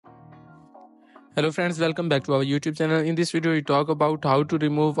Hello friends, welcome back to our YouTube channel. In this video we talk about how to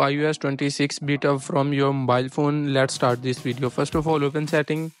remove iOS 26 beta from your mobile phone. Let's start this video. First of all, open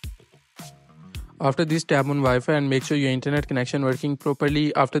setting. After this, tap on Wi-Fi and make sure your internet connection working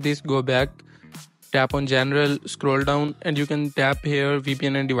properly. After this, go back, tap on general, scroll down and you can tap here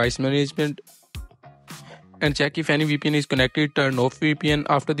VPN and device management and check if any VPN is connected. Turn off VPN.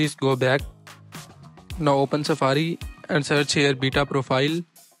 After this, go back. Now open Safari and search here beta profile.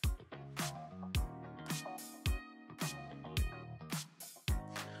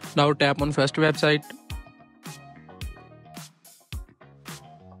 Now tap on first website.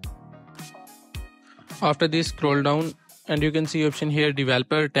 After this, scroll down and you can see option here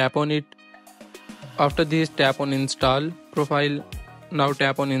developer. Tap on it. After this, tap on install profile. Now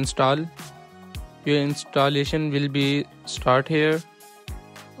tap on install. Your installation will be start here.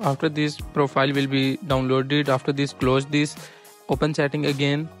 After this, profile will be downloaded. After this, close this. Open setting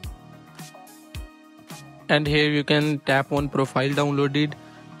again. And here you can tap on profile downloaded.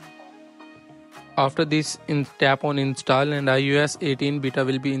 After this, tap on install and iOS 18 beta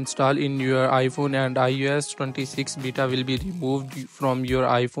will be installed in your iPhone and iOS 26 beta will be removed from your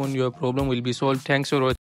iPhone. Your problem will be solved. Thanks for watching.